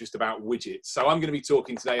 it's not just about widgets. So I'm going to be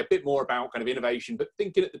talking today a bit more about kind of innovation, but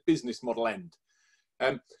thinking at the business model end.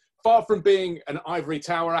 Far from being an ivory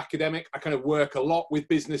tower academic, I kind of work a lot with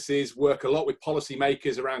businesses, work a lot with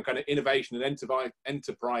policymakers around kind of innovation and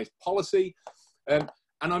enterprise policy. And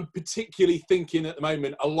I'm particularly thinking at the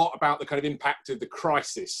moment a lot about the kind of impact of the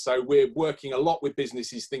crisis. So we're working a lot with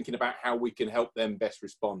businesses thinking about how we can help them best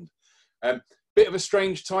respond. Bit of a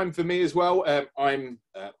strange time for me as well. I'm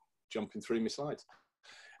jumping through my slides.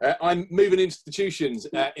 I'm moving institutions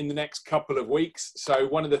in the next couple of weeks. So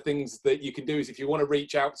one of the things that you can do is if you want to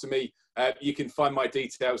reach out to me, you can find my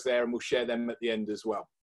details there and we'll share them at the end as well.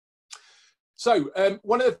 So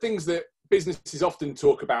one of the things that businesses often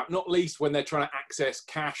talk about, not least when they're trying to access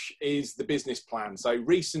cash, is the business plan. So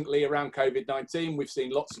recently around COVID-19, we've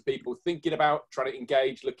seen lots of people thinking about trying to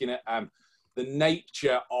engage, looking at the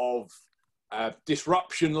nature of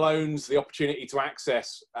disruption loans, the opportunity to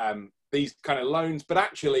access these kind of loans. But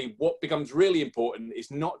actually what becomes really important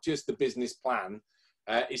is not just the business plan,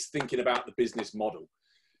 is thinking about the business model.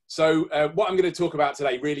 So what I'm going to talk about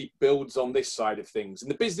today really builds on this side of things.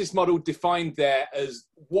 And the business model defined there as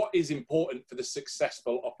what is important for the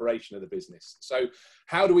successful operation of the business. So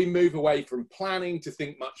how do we move away from planning to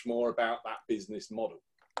think much more about that business model?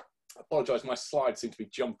 I apologise, my slides seem to be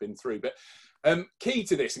jumping through, but key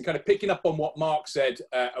to this and kind of picking up on what Mark said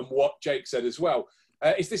and what Jake said as well,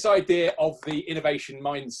 is this idea of the innovation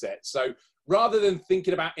mindset. So rather than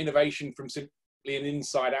thinking about innovation from simply an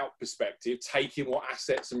inside out perspective, taking what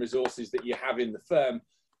assets and resources that you have in the firm,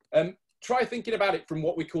 try thinking about it from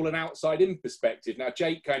what we call an outside in perspective. Now,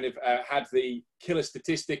 Jake kind of had the killer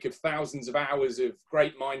statistic of thousands of hours of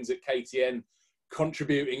great minds at KTN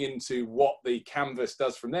contributing into what the canvas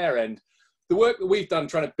does from their end. The work that we've done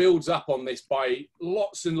trying to build up on this by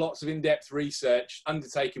lots and lots of in-depth research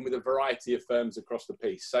undertaken with a variety of firms across the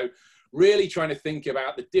piece. So really trying to think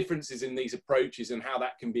about the differences in these approaches and how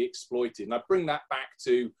that can be exploited. And I bring that back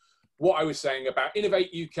to what I was saying about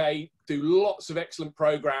Innovate UK, do lots of excellent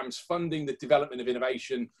programs funding the development of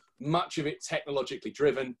innovation, much of it technologically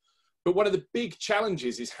driven. But one of the big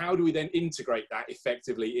challenges is how do we then integrate that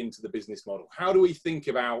effectively into the business model? How do we think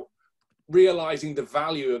about realizing the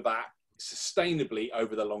value of that sustainably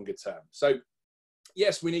over the longer term? So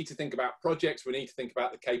yes, we need to think about projects, we need to think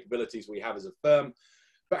about the capabilities we have as a firm,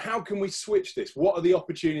 but how can we switch this? What are the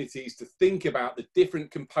opportunities to think about the different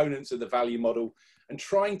components of the value model and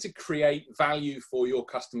trying to create value for your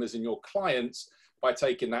customers and your clients by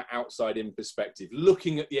taking that outside in perspective,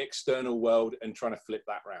 looking at the external world and trying to flip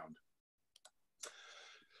that round?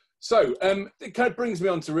 So it kind of brings me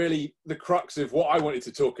on to really the crux of what I wanted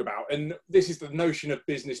to talk about. And this is the notion of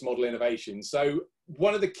business model innovation. So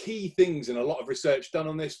one of the key things, and a lot of research done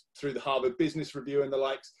on this through the Harvard Business Review and the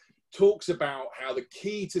likes, talks about how the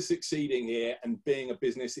key to succeeding here and being a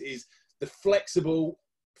business is the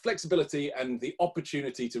flexibility and the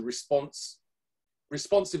opportunity to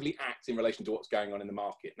responsively act in relation to what's going on in the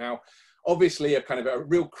market. Now, obviously a kind of a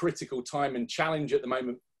real critical time and challenge at the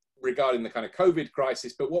moment regarding the kind of COVID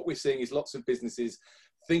crisis, but what we're seeing is lots of businesses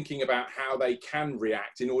thinking about how they can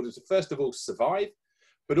react in order to, first of all, survive,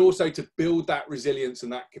 but also to build that resilience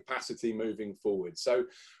and that capacity moving forward. So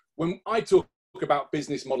when I talk about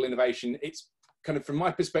business model innovation, it's kind of, from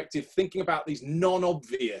my perspective, thinking about these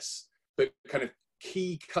non-obvious, but kind of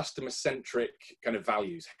key customer-centric kind of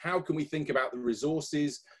values. How can we think about the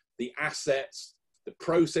resources, the assets, the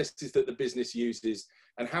processes that the business uses,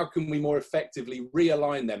 and how can we more effectively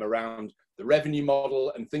realign them around the revenue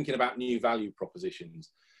model and thinking about new value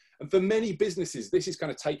propositions? And for many businesses, this is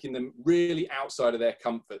kind of taking them really outside of their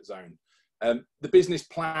comfort zone. The business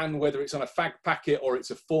plan, whether it's on a fag packet or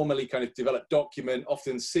it's a formally kind of developed document,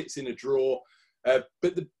 often sits in a drawer. But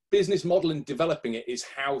the business model in developing it is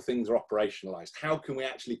how things are operationalized. How can we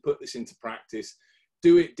actually put this into practice,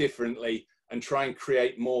 do it differently, and try and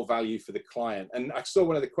create more value for the client? And I saw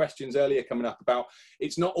one of the questions earlier coming up about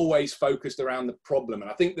it's not always focused around the problem.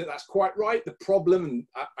 And I think that that's quite right, the problem. And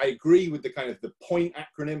I agree with the kind of the POINT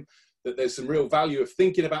acronym, that there's some real value of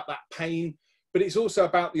thinking about that pain, but it's also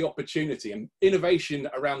about the opportunity, and innovation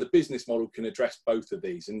around the business model can address both of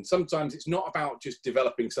these. And sometimes it's not about just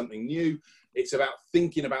developing something new, it's about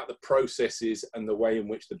thinking about the processes and the way in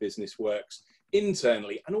which the business works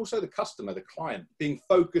internally, and also the customer, the client, being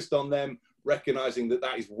focused on them, recognizing that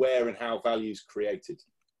that is where and how value is created.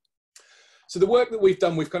 So the work that we've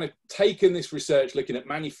done, we've kind of taken this research, looking at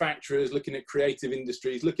manufacturers, looking at creative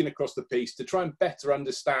industries, looking across the piece to try and better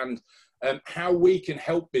understand how we can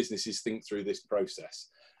help businesses think through this process.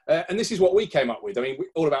 And this is what we came up with. I mean, we're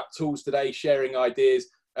all about tools today, sharing ideas.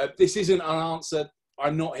 This isn't an answer.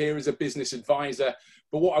 I'm not here as a business advisor,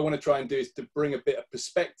 but what I want to try and do is to bring a bit of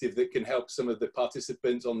perspective that can help some of the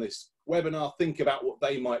participants on this webinar think about what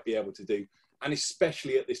they might be able to do, and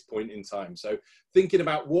especially at this point in time. So thinking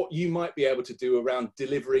about what you might be able to do around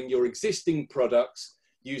delivering your existing products,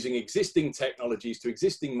 using existing technologies to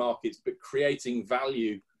existing markets, but creating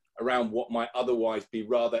value around what might otherwise be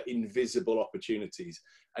rather invisible opportunities.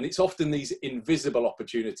 And it's often these invisible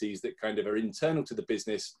opportunities that kind of are internal to the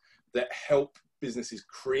business that help businesses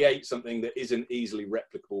create something that isn't easily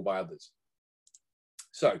replicable by others.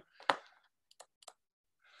 So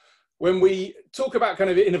when we talk about kind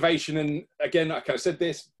of innovation, and again, I kind of said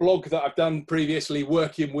this blog that I've done previously,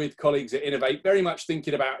 working with colleagues at Innovate, very much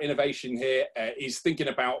thinking about innovation here is thinking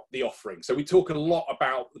about the offering. So we talk a lot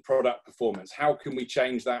about the product performance. How can we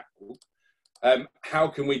change that? How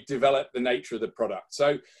can we develop the nature of the product?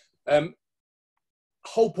 So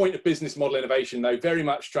whole point of business model innovation, though, very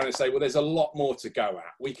much trying to say, well, there's a lot more to go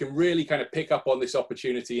at. We can really kind of pick up on this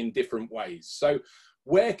opportunity in different ways. So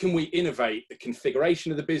where can we innovate the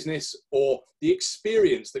configuration of the business or the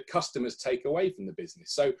experience that customers take away from the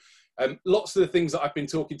business? So lots of the things that I've been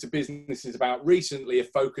talking to businesses about recently are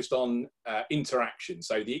focused on interaction.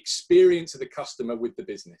 So the experience of the customer with the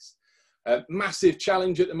business. Massive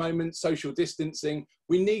challenge at the moment, social distancing.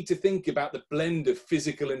 We need to think about the blend of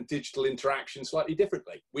physical and digital interaction slightly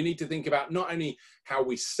differently. We need to think about not only how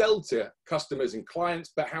we sell to customers and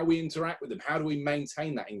clients, but how we interact with them. How do we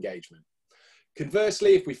maintain that engagement?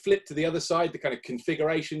 Conversely, if we flip to the other side, the kind of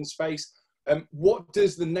configuration space, what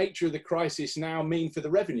does the nature of the crisis now mean for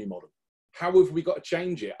the revenue model? How have we got to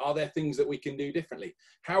change it? Are there things that we can do differently?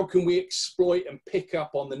 How can we exploit and pick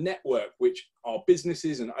up on the network which our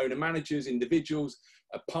businesses and owner managers, individuals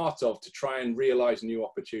are part of to try and realize new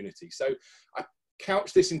opportunities? So I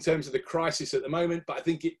couch this in terms of the crisis at the moment, but I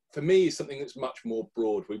think it, for me, is something that's much more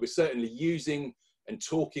broad. We were certainly using and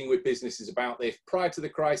talking with businesses about this prior to the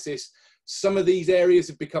crisis. Some of these areas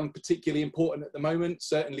have become particularly important at the moment.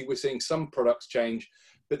 Certainly we're seeing some products change,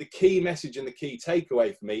 but the key message and the key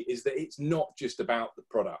takeaway for me is that it's not just about the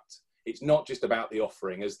product. It's not just about the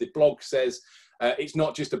offering. As the blog says, it's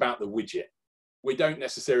not just about the widget. We don't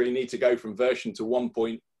necessarily need to go from version to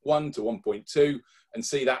 1.1 to 1.2 and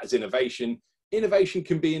see that as innovation. Innovation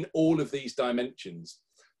can be in all of these dimensions.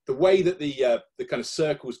 The way that the kind of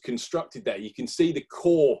circle's constructed there, you can see the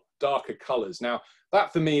core darker colors. Now,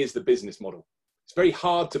 that for me is the business model. It's very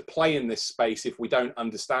hard to play in this space if we don't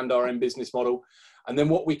understand our own business model. And then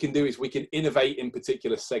what we can do is we can innovate in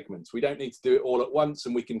particular segments. We don't need to do it all at once,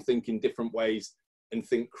 and we can think in different ways and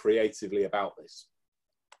think creatively about this.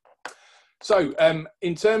 So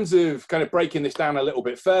in terms of kind of breaking this down a little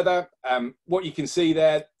bit further, what you can see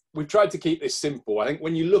there, we've tried to keep this simple. I think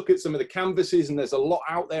when you look at some of the canvases, and there's a lot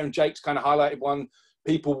out there, and Jake's kind of highlighted one,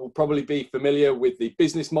 people will probably be familiar with the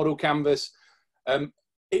business model canvas.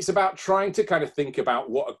 It's about trying to kind of think about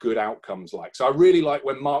what a good outcome's like. So I really like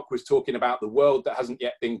when Mark was talking about the world that hasn't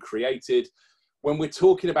yet been created. When we're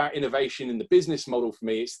talking about innovation in the business model, for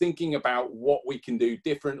me, it's thinking about what we can do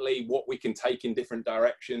differently, what we can take in different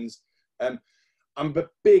directions. I'm a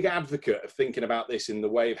big advocate of thinking about this in the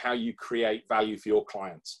way of how you create value for your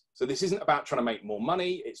clients. So this isn't about trying to make more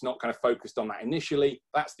money. It's not kind of focused on that initially.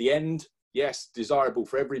 That's the end. Yes, desirable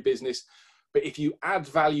for every business. But if you add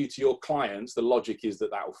value to your clients, the logic is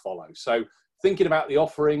that that will follow. So thinking about the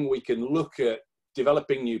offering, we can look at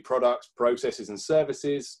developing new products, processes and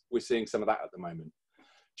services. We're seeing some of that at the moment.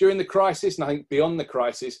 During the crisis, and I think beyond the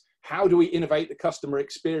crisis, how do we innovate the customer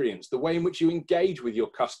experience, the way in which you engage with your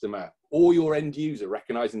customer or your end user,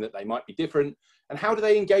 recognizing that they might be different? And how do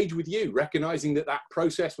they engage with you, recognizing that that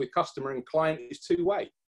process with customer and client is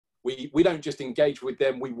two-way? We don't just engage with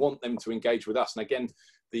them, we want them to engage with us. And again,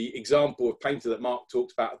 the example of Painter that Mark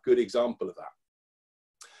talked about, a good example of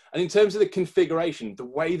that. And in terms of the configuration, the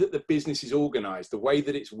way that the business is organized, the way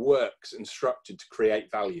that it works and structured to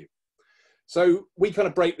create value. So we kind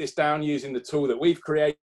of break this down using the tool that we've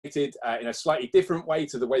created in a slightly different way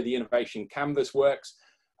to the way the innovation canvas works.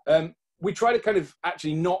 We try to kind of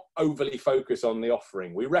actually not overly focus on the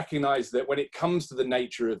offering. We recognize that when it comes to the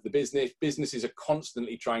nature of the business, businesses are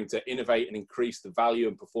constantly trying to innovate and increase the value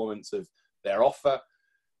and performance of their offer.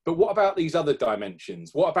 But what about these other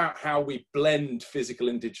dimensions? What about how we blend physical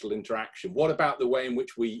and digital interaction? What about the way in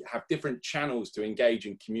which we have different channels to engage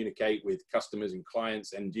and communicate with customers and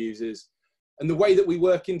clients and users? And the way that we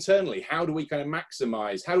work internally, how do we kind of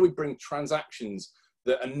maximize, how do we bring transactions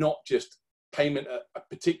that are not just payment at a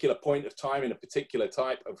particular point of time in a particular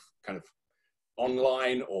type of kind of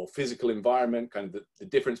online or physical environment, kind of the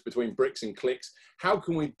difference between bricks and clicks. How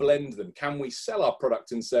can we blend them? Can we sell our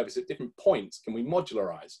product and service at different points? Can we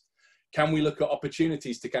modularize? Can we look at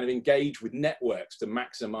opportunities to kind of engage with networks to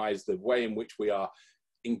maximize the way in which we are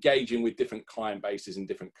engaging with different client bases and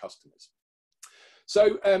different customers?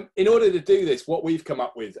 So in order to do this, what we've come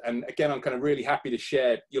up with, and again, I'm kind of really happy to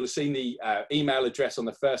share, you'll have seen the email address on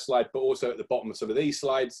the first slide, but also at the bottom of some of these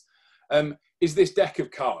slides, is this deck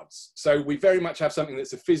of cards. So we very much have something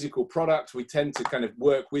that's a physical product. We tend to kind of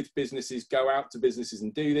work with businesses, go out to businesses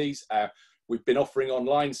and do these. We've been offering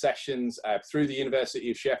online sessions through the University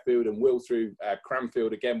of Sheffield and will through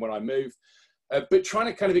Cranfield again when I move. But trying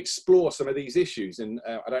to kind of explore some of these issues. And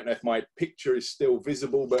I don't know if my picture is still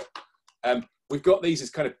visible, but we've got these as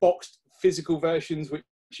kind of boxed physical versions, which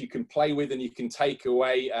you can play with and you can take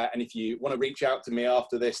away. And if you want to reach out to me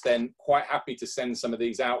after this, then quite happy to send some of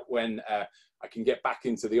these out when I can get back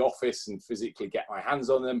into the office and physically get my hands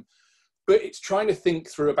on them. But it's trying to think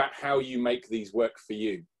through about how you make these work for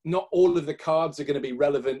you. Not all of the cards are going to be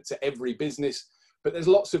relevant to every business, but there's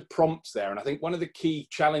lots of prompts there. And I think one of the key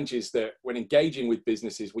challenges that when engaging with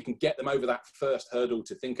businesses, we can get them over that first hurdle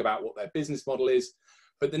to think about what their business model is.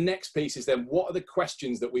 But the next piece is then, what are the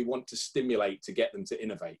questions that we want to stimulate to get them to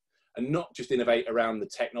innovate? And not just innovate around the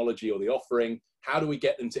technology or the offering. How do we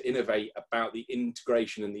get them to innovate about the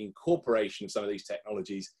integration and the incorporation of some of these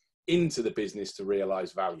technologies into the business to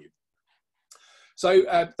realize value? So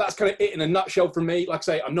that's kind of it in a nutshell from me. Like I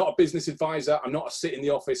say, I'm not a business advisor. I'm not a sit in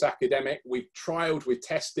the office academic. We've trialed, we've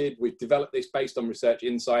tested, we've developed this based on research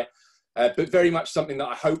insight. But very much something that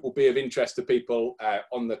I hope will be of interest to people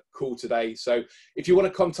on the call today. So if you want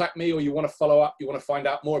to contact me or you want to follow up, you want to find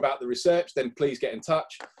out more about the research, then please get in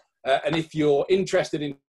touch. And if you're interested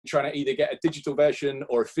in trying to either get a digital version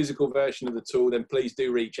or a physical version of the tool, then please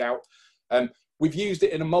do reach out. We've used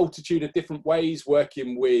it in a multitude of different ways,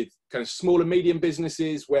 working with kind of small and medium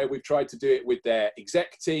businesses where we've tried to do it with their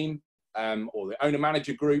exec team or the owner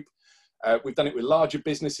manager group. We've done it with larger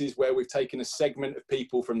businesses where we've taken a segment of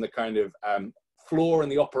people from the kind of floor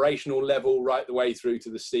and the operational level right the way through to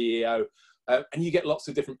the CEO, and you get lots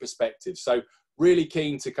of different perspectives. So really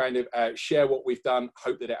keen to kind of share what we've done.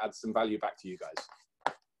 Hope that it adds some value back to you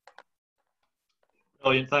guys.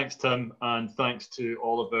 Brilliant, thanks Tim, and thanks to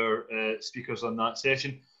all of our speakers on that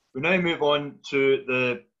session. We now move on to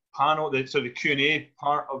the panel, the Q&A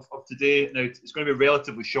part of today. Now it's going to be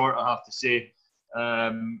relatively short, I have to say. We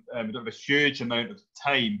don't have a huge amount of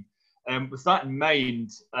time. With that in mind,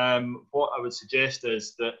 what I would suggest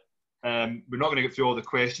is that we're not going to get through all the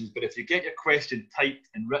questions, but if you get your question typed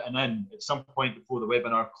and written in at some point before the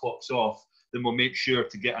webinar clocks off, then we'll make sure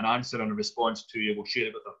to get an answer and a response to you. We'll share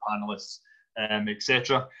it with our panelists,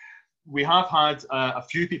 etc. We have had a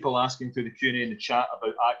few people asking through the Q&A in the chat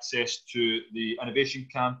about access to the Innovation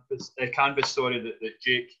Canvas that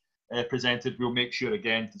Jake presented. We'll make sure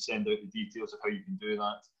again to send out the details of how you can do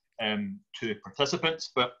that to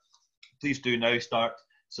participants, but please do now start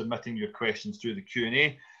submitting your questions through the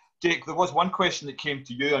Q&A. Jake, there was one question that came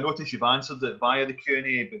to you. I noticed you've answered it via the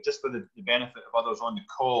Q&A, but just for the benefit of others on the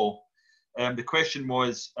call, the question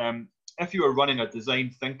was, if you were running a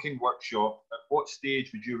design thinking workshop, at what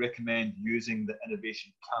stage would you recommend using the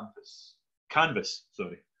Innovation Canvas?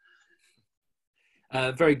 Sorry.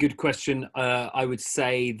 Very good question. I would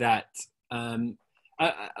say that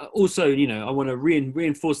also, you know, I want to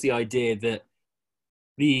reinforce the idea that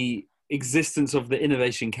the existence of the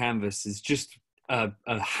Innovation Canvas is just a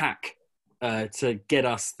hack to get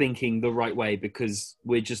us thinking the right way, because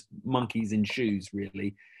we're just monkeys in shoes,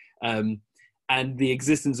 really. And the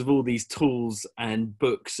existence of all these tools and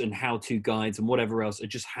books and how-to guides and whatever else are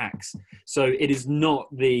just hacks. So it is not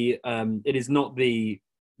the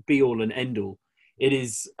be-all and end-all. It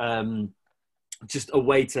is just a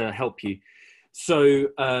way to help you. So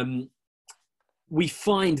we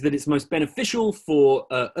find that it's most beneficial for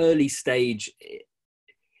early stage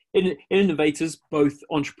innovators, both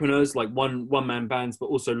entrepreneurs like one-man bands, but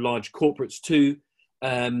also large corporates too.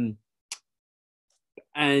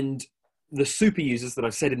 And the super users that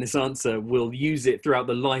I've said in this answer will use it throughout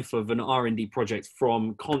the life of an R&D project,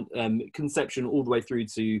 from conception all the way through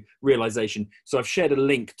to realization. So I've shared a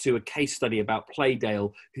link to a case study about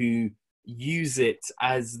Playdale, who use it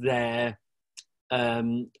as their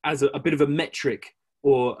as a bit of a metric,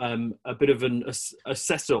 or a bit of an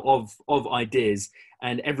assessor of ideas.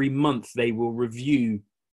 And every month they will review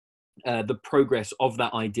the progress of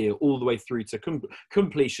that idea all the way through to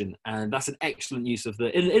completion. And that's an excellent use of the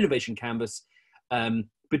innovation canvas.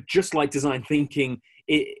 But just like design thinking,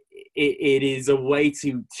 it is a way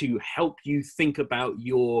to help you think about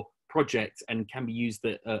your project, and can be used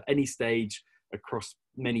at any stage across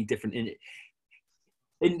many different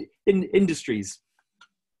industries.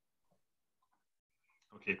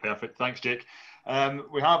 Okay, perfect. Thanks, Jake.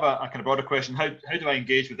 We have a kind of broader question. How do I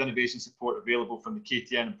engage with innovation support available from the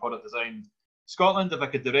KTN and Product Design Scotland? If I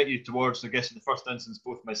could direct you towards, I guess in the first instance,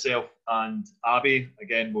 both myself and Abby.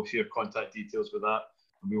 Again, we'll share contact details with that,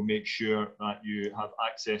 and we'll make sure that you have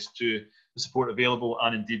access to the support available,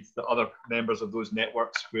 and indeed the other members of those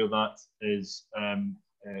networks where that is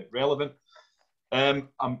relevant. I'm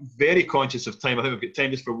very conscious of time. I think we've got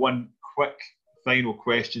time just for one quick final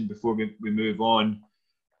question before we move on.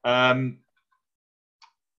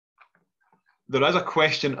 There is a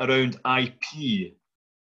question around IP.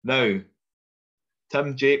 Now,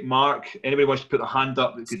 Tim, Jake, Mark, anybody wants to put a hand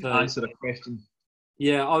up that could answer a question?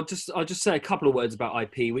 Yeah, I'll just say a couple of words about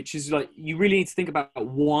IP, which is like, you really need to think about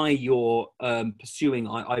why you're pursuing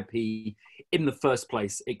IP in the first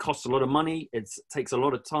place. It costs a lot of money, it takes a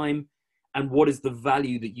lot of time, and what is the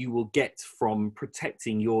value that you will get from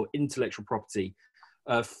protecting your intellectual property?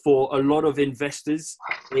 For a lot of investors,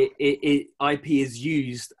 IP is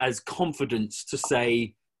used as confidence to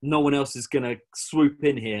say no one else is going to swoop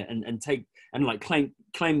in here and take and like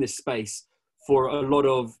claim this space. For a lot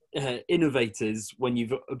of innovators, when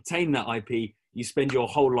you've obtained that IP, you spend your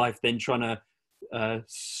whole life then trying to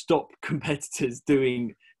stop competitors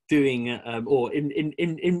doing or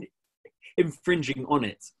infringing on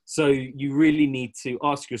it. So you really need to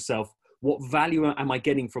ask yourself, what value am I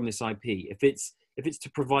getting from this IP? If it's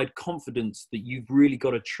to provide confidence that you've really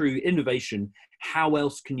got a true innovation, how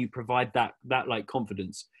else can you provide that like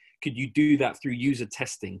confidence? Could you do that through user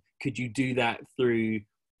testing? Could you do that through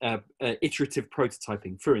iterative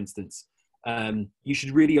prototyping, for instance? You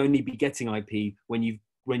should really only be getting IP when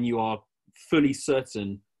you are fully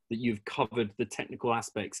certain that you've covered the technical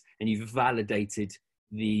aspects and you've validated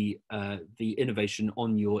the innovation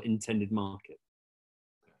on your intended market.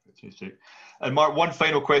 And Mark, one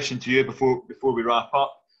final question to you before we wrap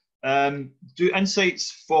up. Do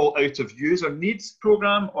insights fall out of user needs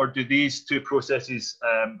program, or do these two processes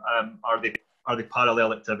are they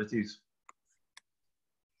parallel activities?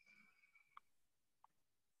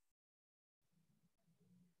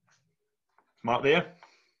 Mark, there?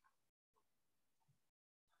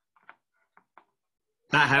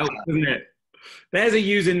 That helps, doesn't it? There's a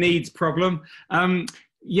user needs problem.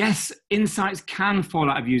 Yes, insights can fall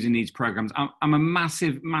out of user needs programs. I'm a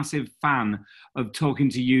massive fan of talking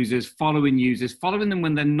to users, following them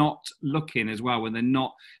when they're not looking as well, when they're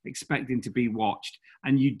not expecting to be watched.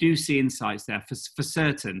 And you do see insights there for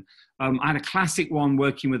certain. I had a classic one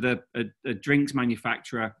working with a drinks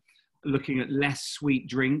manufacturer, looking at less sweet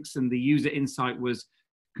drinks, and the user insight was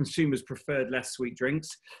consumers preferred less sweet drinks.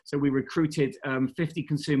 So we recruited 50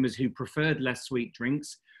 consumers who preferred less sweet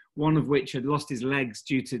drinks, one of which had lost his legs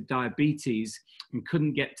due to diabetes and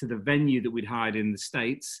couldn't get to the venue that we'd hired in the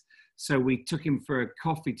States. So we took him for a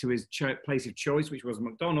coffee to his place of choice, which was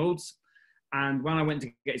McDonald's. And when I went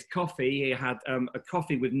to get his coffee, he had a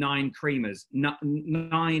coffee with 9 creamers.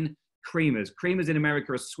 9 creamers. Creamers in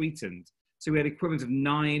America are sweetened. So we had equivalent of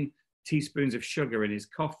 9 teaspoons of sugar in his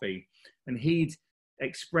coffee. And he'd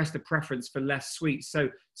expressed a preference for less sweet. So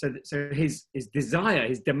his desire,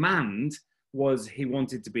 his demand was he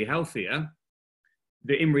wanted to be healthier.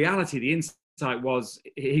 In reality, the insight was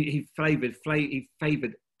he favoured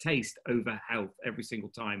taste over health every single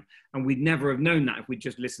time. And we'd never have known that if we'd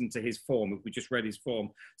just listened to his form, if we just read his form.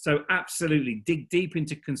 So absolutely dig deep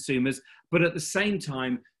into consumers, but at the same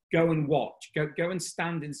time, go and watch, go and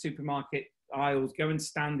stand in supermarket aisles, go and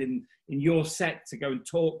stand in your sector, go and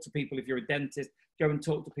talk to people. If you're a dentist, go and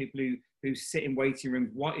talk to people who sit in waiting rooms.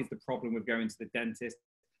 What is the problem with going to the dentist?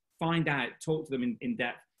 Find out, talk to them in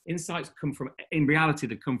depth. Insights come from, in reality,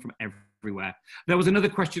 they come from everywhere. There was another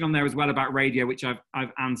question on there as well about radio, which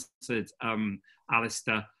I've answered,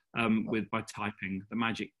 Alistair, by typing, the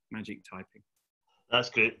magic typing.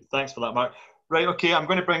 That's great. Thanks for that, Mark. Right, okay, I'm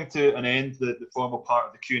going to bring to an end the formal part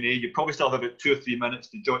of the Q&A. You probably still have about 2 or 3 minutes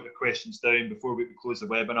to jot your questions down before we close the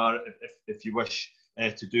webinar, if you wish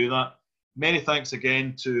to do that. Many thanks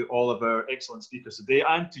again to all of our excellent speakers today,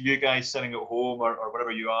 and to you guys sitting at home or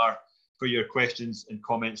wherever you are, for your questions and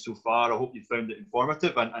comments so far. I hope you found it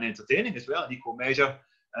informative and entertaining as well, in equal measure.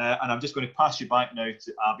 And I'm just going to pass you back now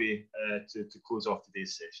to Abby to close off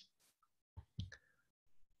today's session.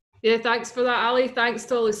 Yeah, thanks for that, Ali. Thanks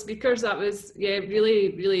to all the speakers. That was, yeah,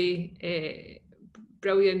 really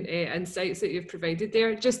brilliant insights that you've provided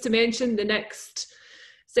there. Just to mention, the next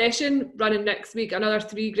session running next week, another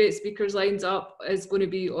 3 great speakers lined up, is going to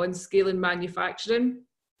be on scaling manufacturing.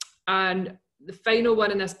 And the final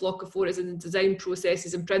one in this block of 4 is in design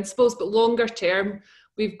processes and principles, but longer term,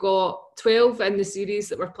 we've got 12 in the series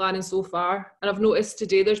that we're planning so far. And I've noticed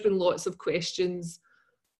today there's been lots of questions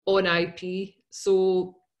on IP.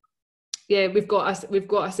 So yeah, we've got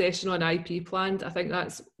a session on IP planned. I think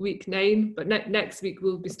that's week 9, but next week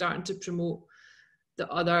we'll be starting to promote the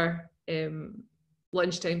other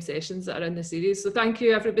lunchtime sessions that are in the series. So thank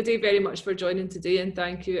you everybody very much for joining today, and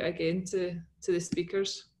thank you again to the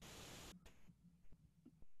speakers.